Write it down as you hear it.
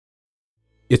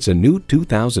It's a new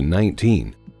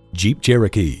 2019 Jeep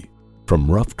Cherokee. From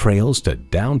rough trails to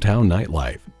downtown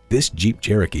nightlife, this Jeep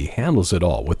Cherokee handles it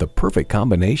all with the perfect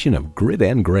combination of grit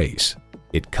and grace.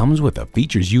 It comes with the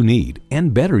features you need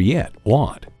and, better yet,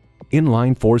 want.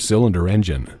 Inline 4-cylinder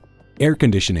engine, air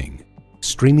conditioning,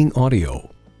 streaming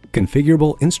audio,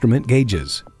 configurable instrument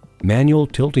gauges, manual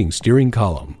tilting steering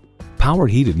column, power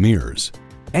heated mirrors,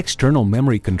 external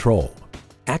memory control,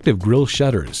 active grille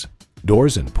shutters,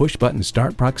 doors and push-button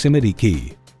start proximity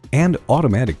key, and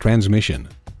automatic transmission.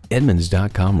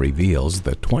 Edmunds.com reveals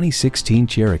the 2016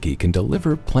 Cherokee can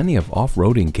deliver plenty of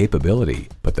off-roading capability,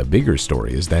 but the bigger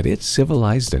story is that it's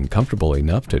civilized and comfortable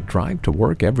enough to drive to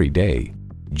work every day.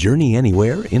 Journey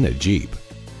anywhere in a Jeep.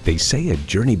 They say a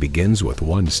journey begins with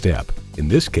one step. In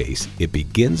this case, it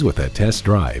begins with a test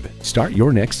drive. Start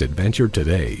your next adventure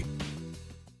today.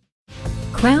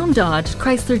 Crown Dodge,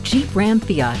 Chrysler, Jeep, Ram,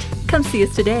 Fiat. Come see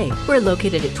us today. We're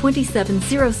located at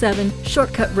 2707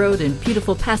 Shortcut Road in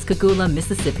beautiful Pascagoula,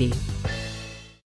 Mississippi.